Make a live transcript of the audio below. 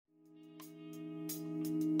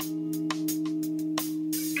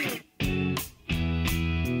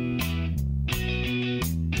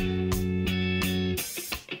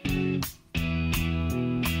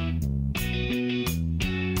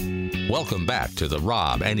Welcome back to the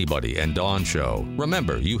Rob, Anybody, and Dawn Show.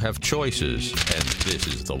 Remember, you have choices, and this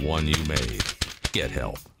is the one you made. Get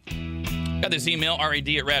help. Got this email,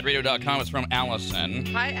 RAD@radradio.com. It's from Allison.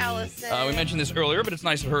 Hi, Allison. We mentioned this earlier, but it's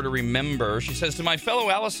nice of her to remember. She says, to my fellow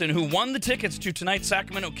Allison who won the tickets to tonight's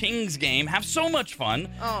Sacramento Kings game, have so much fun.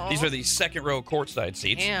 Aww. These are the second row courtside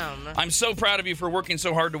seats. Damn. I'm so proud of you for working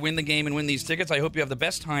so hard to win the game and win these tickets. I hope you have the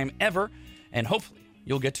best time ever, and hopefully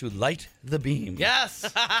you'll get to light the beam.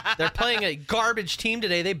 Yes. They're playing a garbage team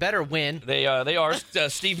today. They better win. They are.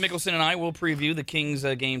 Steve Mickelson and I will preview the Kings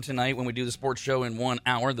game tonight when we do the sports show in 1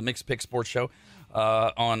 hour, the Mixed Pick Sports Show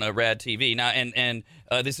on RAD TV. Now, and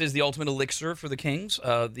this is the ultimate elixir for the Kings.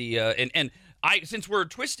 Since we're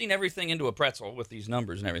twisting everything into a pretzel with these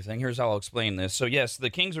numbers and everything, here's how I'll explain this. So, yes, the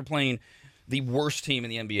Kings are playing the worst team in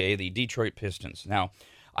the NBA, the Detroit Pistons. Now,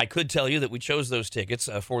 I could tell you that we chose those tickets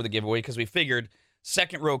for the giveaway because we figured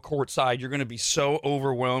second row courtside, you're going to be so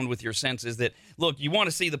overwhelmed with your senses that, look, you want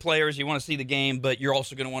to see the players, you want to see the game, but you're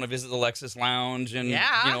also going to want to visit the Lexus Lounge and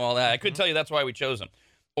all that. I could tell you that's why we chose them.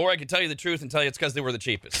 Or I could tell you the truth and tell you it's because they were the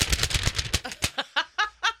cheapest.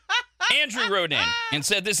 Andrew wrote in and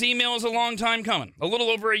said, this email is a long time coming. A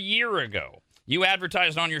little over a year ago, you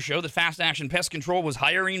advertised on your show that Fast Action Pest Control was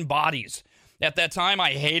hiring bodies. At that time,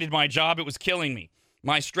 I hated my job. It was killing me.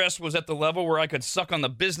 My stress was at the level where I could suck on the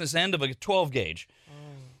business end of a 12-gauge.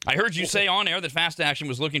 I heard you say on air that Fast Action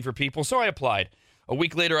was looking for people, so I applied. A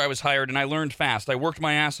week later, I was hired, and I learned fast. I worked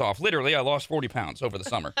my ass off. Literally, I lost 40 pounds over the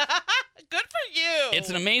summer. Good for you. It's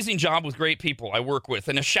an amazing job with great people I work with.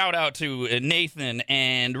 And a shout-out to Nathan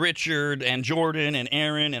and Richard and Jordan and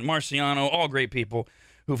Aaron and Marciano, all great people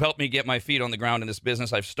who've helped me get my feet on the ground in this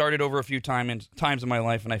business. I've started over a few times in my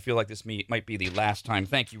life, and I feel like this might be the last time.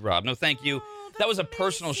 Thank you, Rob. No, thank you. That was a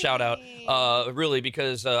personal shout-out, really,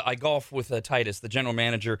 because I golf with Titus, the general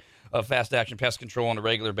manager of Fast Action Pest Control, on a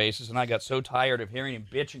regular basis, and I got so tired of hearing him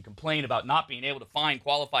bitch and complain about not being able to find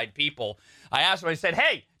qualified people. I asked him, I said,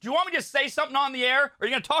 hey, do you want me to say something on the air, or are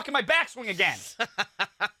you going to talk in my backswing again?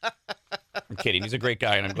 I'm kidding. He's a great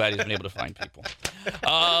guy, and I'm glad he's been able to find people.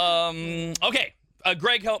 Okay,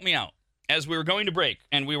 Greg helped me out as we were going to break,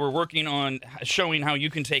 and we were working on showing how you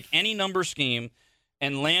can take any number scheme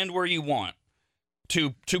and land where you want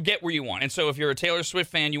to get where you want. And so if you're a Taylor Swift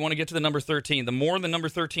fan, you want to get to the number 13. The more the number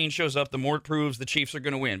 13 shows up, the more it proves the Chiefs are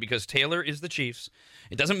going to win, because Taylor is the Chiefs.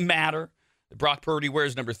 It doesn't matter that Brock Purdy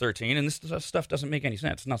wears number 13, and this stuff doesn't make any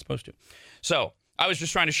sense. It's not supposed to. So I was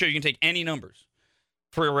just trying to show you can take any numbers.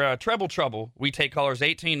 For Treble Trouble, we take colors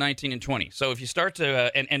 18, 19, and 20. So if you start to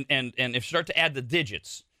and if you start to add the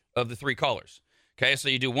digits of the three colors, okay, so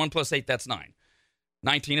you do 1 plus 8, that's 9.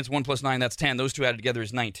 19, it's 1 plus 9, that's 10. Those two added together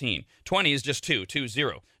is 19. 20 is just 2,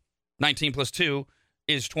 0. 19 plus 2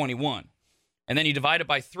 is 21. And then you divide it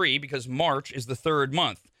by 3 because March is the third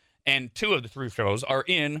month. And 2 of the 3 shows are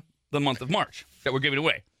in the month of March that we're giving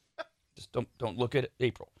away. Just don't look at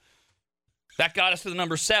April. That got us to the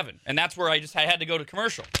number 7. And that's where I had to go to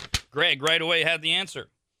commercial. Greg right away had the answer.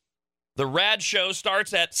 The RAD show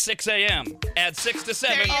starts at 6 a.m. Add 6 to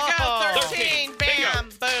 7. There you go. 13. Bam.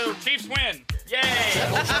 Boom. Chiefs win. Yay!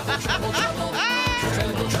 Treble trouble, treble trouble,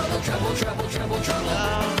 treble trouble, treble trouble,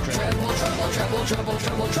 treble trouble,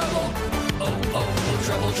 treble trouble. Oh,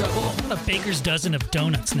 treble trouble. A baker's dozen of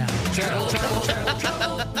donuts now. Treble trouble, treble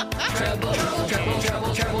trouble, treble trouble,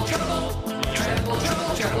 treble trouble, treble trouble. Treble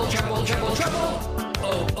trouble, treble trouble, treble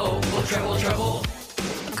trouble. Oh, treble trouble.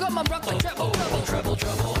 Come on, rock the treble trouble, treble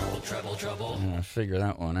trouble, treble trouble. Figure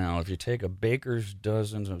that one out. If you take a baker's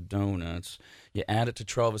dozens of donuts, you add it to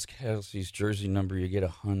Travis Kelce's jersey number, you get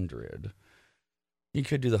 100. You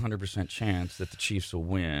could do the 100% chance that the Chiefs will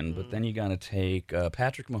win, but then you got to take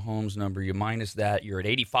Patrick Mahomes' number. You minus that, you're at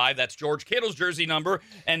 85. That's George Kittle's jersey number,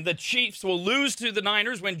 and the Chiefs will lose to the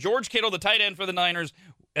Niners when George Kittle, the tight end for the Niners,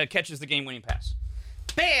 catches the game-winning pass.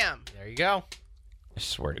 Bam. There you go. I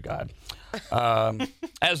swear to God.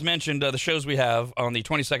 As mentioned, the shows we have on the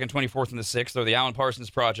 22nd, 24th, and the 6th are the Alan Parsons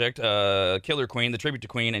Project, Killer Queen, the Tribute to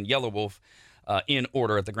Queen, and Yellow Wolf in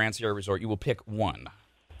order at the Grand Sierra Resort. You will pick one.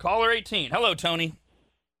 Caller 18. Hello, Tony.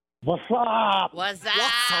 What's up? What's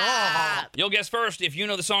up? You'll guess first. If you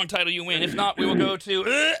know the song title, you win. If not, we will go to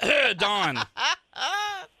Don.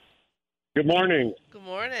 Good morning. Good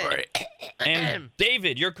morning. And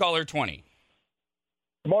David, you're caller 20.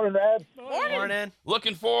 Good morning, Ed. Morning.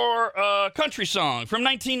 Looking for a country song from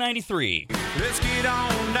 1993. Let's get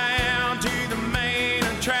on down to the main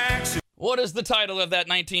attraction. What is the title of that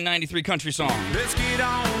 1993 country song? Let's get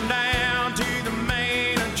on down to the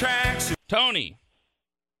main attraction. Tony.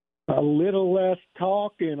 A little less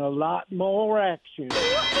talk and a lot more action.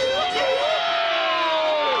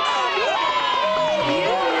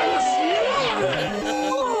 Yes.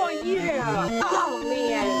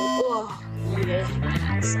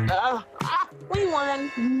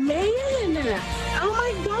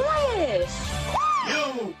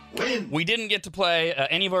 We didn't get to play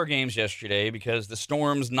any of our games yesterday because the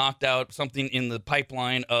storms knocked out something in the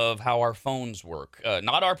pipeline of how our phones work.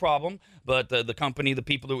 Not our problem, but the company, the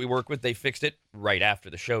people that we work with, they fixed it right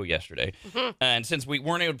after the show yesterday. And since we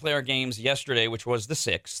weren't able to play our games yesterday, which was the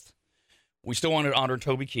 6th, we still wanted to honor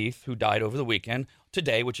Toby Keith, who died over the weekend.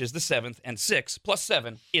 Today, which is the 7th, and 6 plus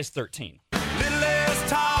 7 is 13. Little less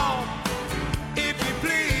talk, if you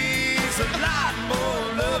please. A lot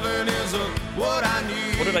more loving is what I need.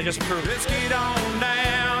 What did I just approve? Let's get on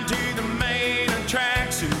down to the main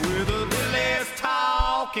attraction with a little less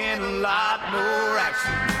talk and a lot more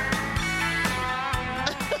action.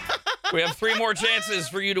 We have 3 more chances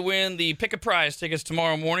for you to win the Pick a Prize tickets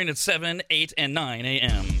tomorrow morning at 7, 8, and 9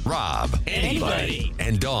 a.m. Rob, anybody,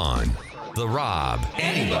 and Dawn. The Rob,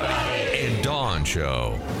 anybody, and Dawn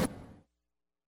Show.